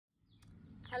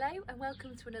Hello and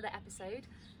welcome to another episode.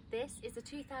 This is a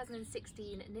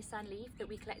 2016 Nissan Leaf that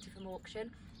we collected from auction.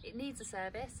 It needs a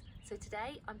service, so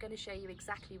today I'm going to show you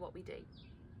exactly what we do.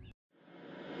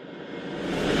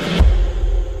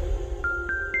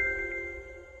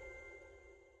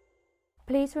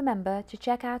 Please remember to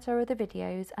check out our other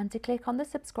videos and to click on the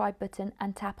subscribe button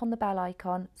and tap on the bell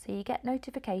icon so you get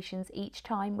notifications each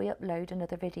time we upload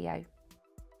another video.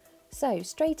 So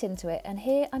straight into it, and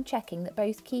here I'm checking that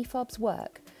both key fobs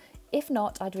work. If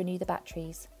not, I'd renew the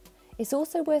batteries. It's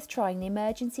also worth trying the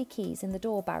emergency keys in the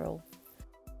door barrel.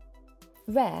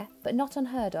 Rare, but not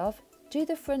unheard of, do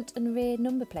the front and rear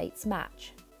number plates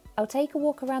match? I'll take a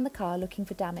walk around the car looking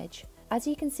for damage. As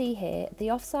you can see here,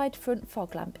 the offside front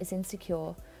fog lamp is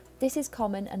insecure. This is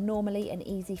common and normally an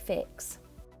easy fix.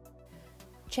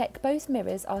 Check both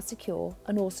mirrors are secure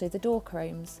and also the door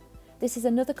chromes. This is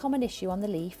another common issue on the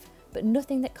Leaf, but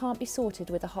nothing that can't be sorted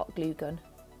with a hot glue gun.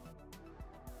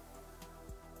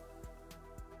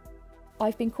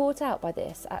 I've been caught out by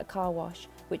this at a car wash,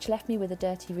 which left me with a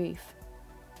dirty roof.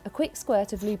 A quick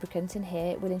squirt of lubricant in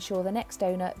here will ensure the next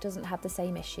owner doesn't have the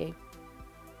same issue.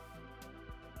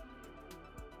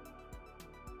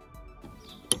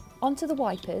 Onto the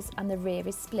wipers, and the rear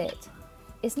is split.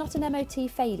 It's not an MOT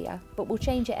failure, but we'll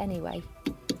change it anyway.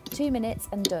 2 minutes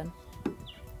and done.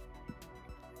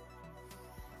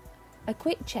 A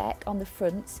quick check on the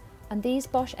fronts, and these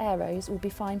Bosch Aeros will be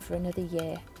fine for another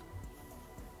year.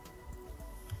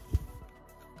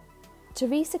 To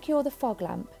re-secure the fog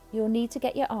lamp, you'll need to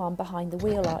get your arm behind the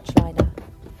wheel arch liner.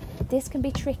 This can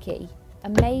be tricky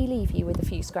and may leave you with a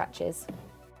few scratches.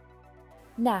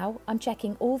 Now I'm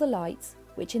checking all the lights,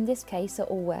 which in this case are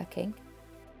all working.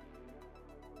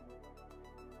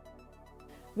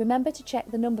 Remember to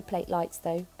check the number plate lights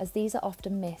though, as these are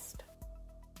often missed.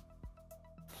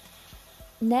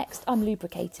 Next, I'm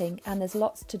lubricating, and there's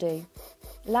lots to do.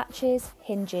 Latches,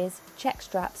 hinges, check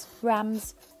straps,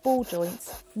 rams, ball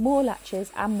joints, more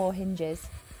latches and more hinges.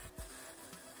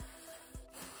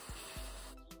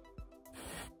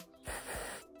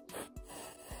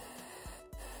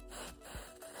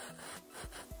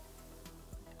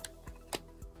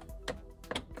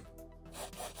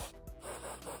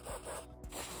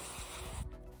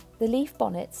 The Leaf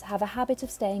bonnets have a habit of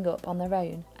staying up on their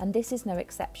own, and this is no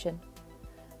exception.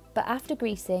 But after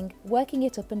greasing, working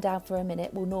it up and down for a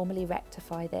minute will normally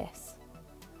rectify this.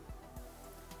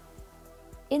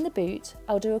 In the boot,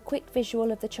 I'll do a quick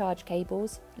visual of the charge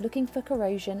cables, looking for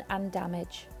corrosion and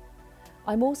damage.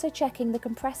 I'm also checking the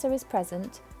compressor is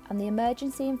present and the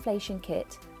emergency inflation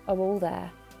kit are all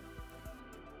there.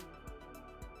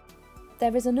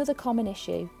 There is another common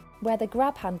issue, where the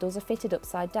grab handles are fitted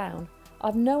upside down.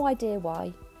 I've no idea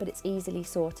why, but it's easily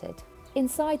sorted.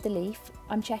 Inside the Leaf,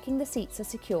 I'm checking the seats are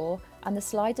secure and the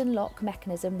slide and lock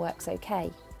mechanism works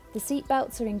okay. The seat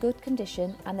belts are in good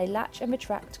condition and they latch and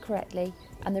retract correctly,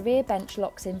 and the rear bench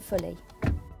locks in fully.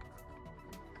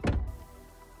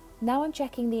 Now I'm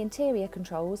checking the interior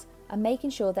controls and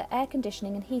making sure that air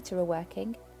conditioning and heater are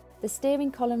working. The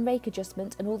steering column rake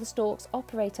adjustment and all the stalks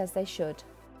operate as they should.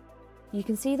 You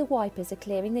can see the wipers are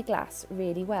clearing the glass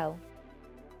really well.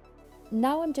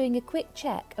 Now I'm doing a quick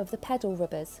check of the pedal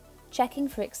rubbers, checking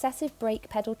for excessive brake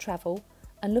pedal travel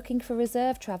and looking for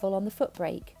reserve travel on the foot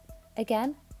brake.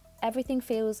 Again, everything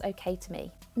feels okay to me.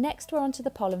 Next we're onto the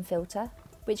pollen filter,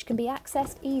 which can be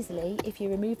accessed easily if you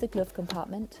remove the glove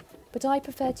compartment, but I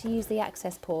prefer to use the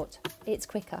access port. It's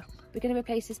quicker. We're going to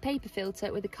replace this paper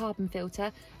filter with a carbon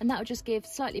filter, and that will just give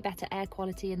slightly better air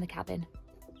quality in the cabin.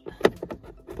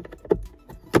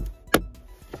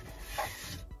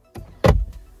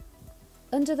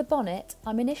 Under the bonnet,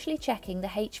 I'm initially checking the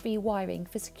HV wiring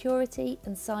for security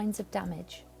and signs of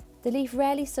damage. The Leaf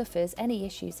rarely suffers any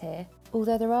issues here,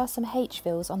 although there are some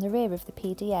H-fills on the rear of the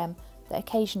PDM that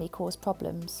occasionally cause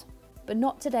problems. But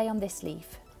not today on this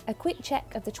Leaf. A quick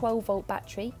check of the 12-volt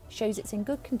battery shows it's in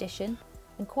good condition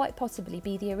and quite possibly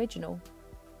be the original.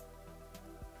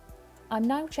 I'm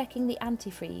now checking the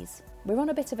antifreeze. We're on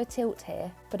a bit of a tilt here,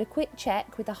 but a quick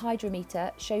check with the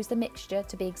hydrometer shows the mixture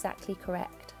to be exactly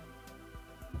correct.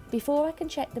 Before I can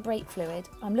check the brake fluid,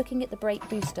 I'm looking at the brake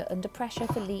booster under pressure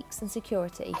for leaks and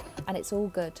security, and it's all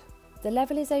good. The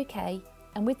level is okay,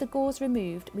 and with the gauze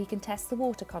removed we can test the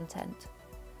water content.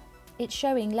 It's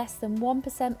showing less than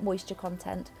 1% moisture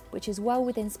content, which is well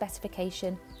within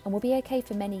specification and will be okay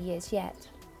for many years yet.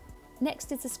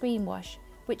 Next is the screen wash,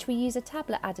 which we use a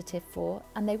tablet additive for,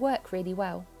 and they work really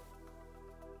well.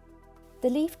 The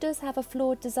Leaf does have a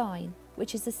flawed design,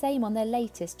 which is the same on their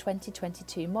latest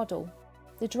 2022 model.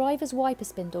 The driver's wiper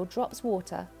spindle drops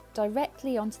water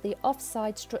directly onto the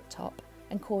offside strut top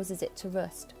and causes it to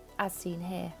rust, as seen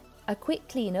here. A quick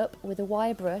clean up with a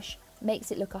wire brush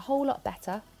makes it look a whole lot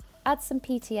better. Add some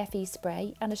PTFE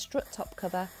spray and a strut top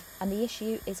cover and the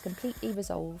issue is completely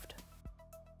resolved.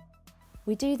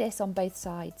 We do this on both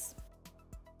sides.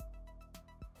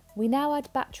 We now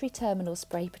add battery terminal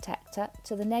spray protector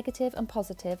to the negative and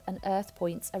positive and earth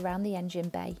points around the engine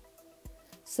bay.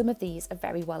 Some of these are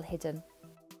very well hidden.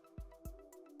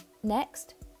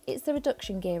 Next, it's the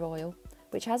reduction gear oil,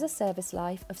 which has a service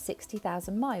life of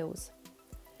 60,000 miles.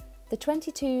 The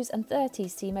 22s and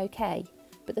 30s seem okay,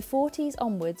 but the 40s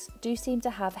onwards do seem to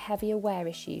have heavier wear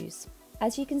issues.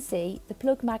 As you can see, the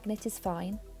plug magnet is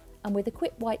fine, and with a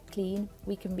quick wipe clean,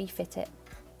 we can refit it.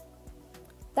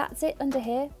 That's it under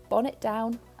here, bonnet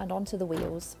down and onto the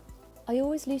wheels. I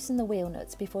always loosen the wheel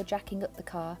nuts before jacking up the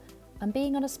car, and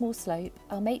being on a small slope,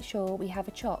 I'll make sure we have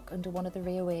a chock under one of the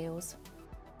rear wheels.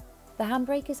 The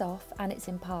handbrake is off and it's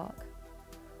in park.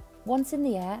 Once in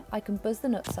the air, I can buzz the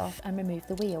nuts off and remove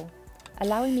the wheel,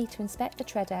 allowing me to inspect the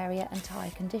tread area and tyre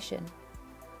condition.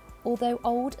 Although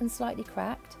old and slightly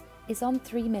cracked, it's on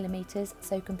 3mm,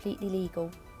 so completely legal.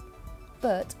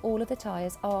 But all of the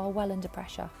tyres are well under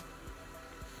pressure.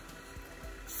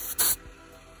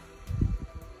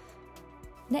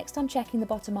 Next, I'm checking the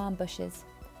bottom arm bushes.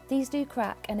 These do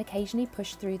crack and occasionally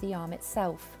push through the arm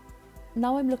itself.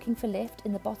 Now I'm looking for lift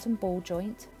in the bottom ball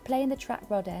joint, play in the track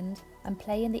rod end and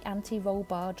play in the anti-roll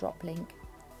bar drop link,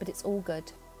 but it's all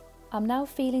good. I'm now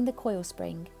feeling the coil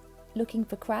spring, looking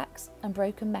for cracks and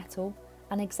broken metal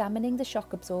and examining the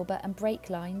shock absorber and brake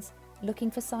lines, looking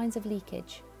for signs of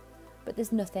leakage. But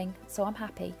there's nothing, so I'm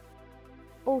happy.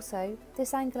 Also,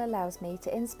 this angle allows me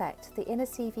to inspect the inner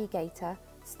CV gaiter,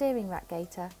 steering rack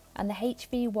gaiter and the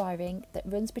HV wiring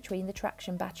that runs between the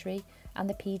traction battery and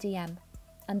the PDM,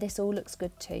 and this all looks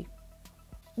good too.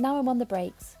 Now I'm on the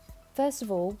brakes. First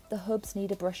of all, the hubs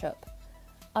need a brush up.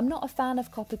 I'm not a fan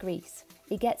of copper grease,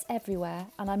 it gets everywhere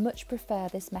and I much prefer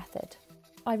this method.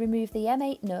 I remove the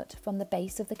M8 nut from the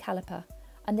base of the caliper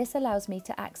and this allows me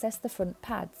to access the front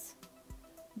pads.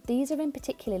 These are in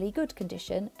particularly good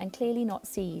condition and clearly not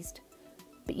seized,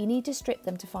 but you need to strip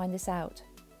them to find this out.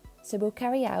 So we'll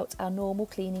carry out our normal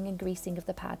cleaning and greasing of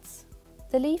the pads.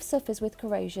 The Leaf suffers with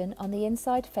corrosion on the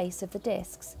inside face of the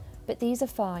discs, but these are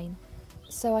fine.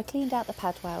 So I cleaned out the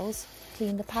pad wells,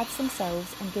 cleaned the pads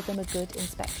themselves and give them a good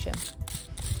inspection.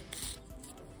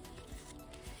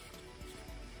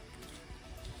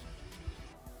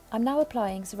 I'm now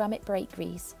applying ceramic brake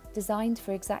grease, designed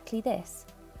for exactly this,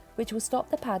 which will stop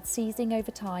the pads seizing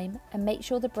over time and make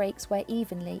sure the brakes wear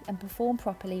evenly and perform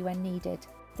properly when needed.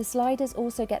 The sliders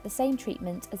also get the same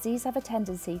treatment as these have a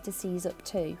tendency to seize up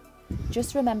too.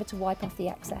 Just remember to wipe off the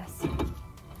excess.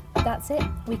 That's it,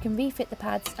 we can refit the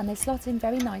pads and they slot in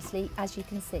very nicely as you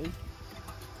can see.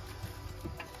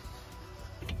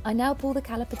 I now pull the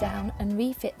caliper down and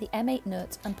refit the M8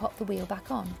 nut and pop the wheel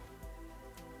back on.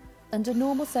 Under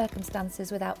normal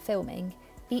circumstances without filming,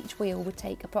 each wheel would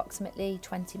take approximately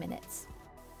 20 minutes.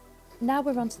 Now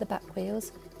we're onto the back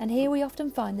wheels, and here we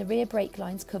often find the rear brake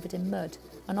lines covered in mud,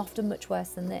 and often much worse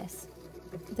than this.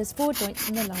 There's 4 joints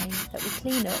in the line that we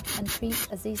clean up and treat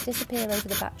as these disappear over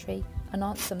the battery and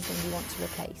aren't something we want to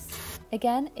replace.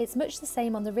 Again, it's much the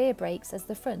same on the rear brakes as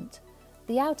the front.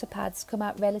 The outer pads come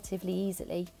out relatively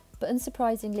easily, but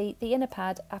unsurprisingly the inner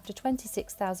pad, after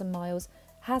 26,000 miles,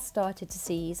 has started to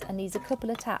seize and needs a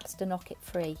couple of taps to knock it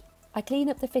free. I clean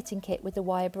up the fitting kit with the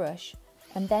wire brush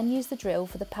and then use the drill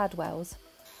for the pad wells,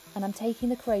 and I'm taking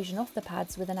the corrosion off the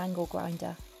pads with an angle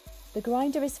grinder. The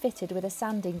grinder is fitted with a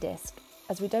sanding disc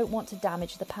as we don't want to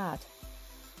damage the pad.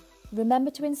 Remember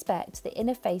to inspect the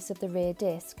inner face of the rear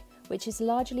disc, which is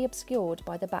largely obscured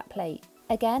by the back plate.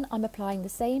 Again, I'm applying the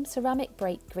same ceramic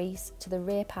brake grease to the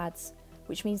rear pads,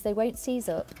 which means they won't seize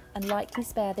up and likely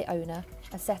spare the owner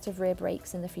a set of rear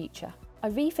brakes in the future. I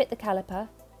refit the caliper,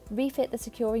 refit the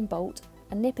securing bolt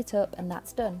and nip it up, and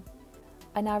that's done.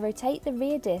 I now rotate the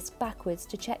rear disc backwards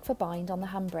to check for bind on the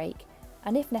handbrake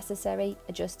and if necessary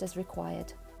adjust as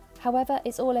required. However,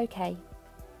 it's all okay.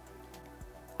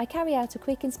 I carry out a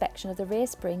quick inspection of the rear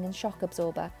spring and shock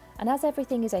absorber, and as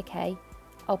everything is okay,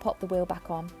 I'll pop the wheel back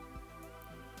on.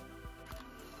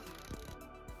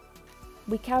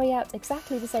 We carry out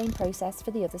exactly the same process for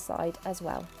the other side as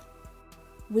well.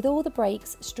 With all the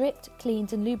brakes stripped,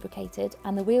 cleaned and lubricated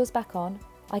and the wheels back on,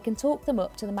 I can torque them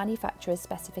up to the manufacturer's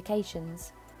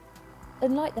specifications.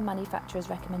 Unlike the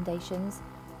manufacturer's recommendations,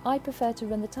 I prefer to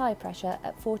run the tyre pressure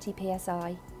at 40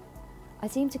 psi. I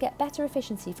seem to get better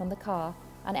efficiency from the car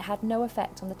and it had no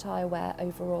effect on the tyre wear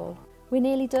overall. We're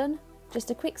nearly done,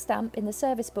 just a quick stamp in the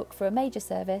service book for a major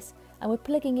service, and we're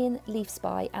plugging in Leaf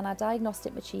Spy and our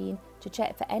diagnostic machine to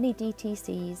check for any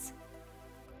DTCs.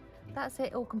 that's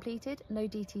it, all completed, no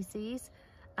DTCs,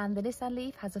 and the Nissan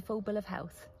Leaf has a full bill of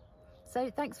health. So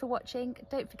thanks for watching.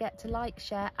 Don't forget to like,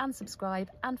 share and subscribe,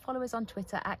 and follow us on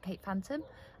Twitter at Kate Phantom,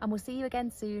 and we'll see you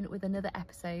again soon with another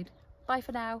episode. Bye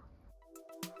for now.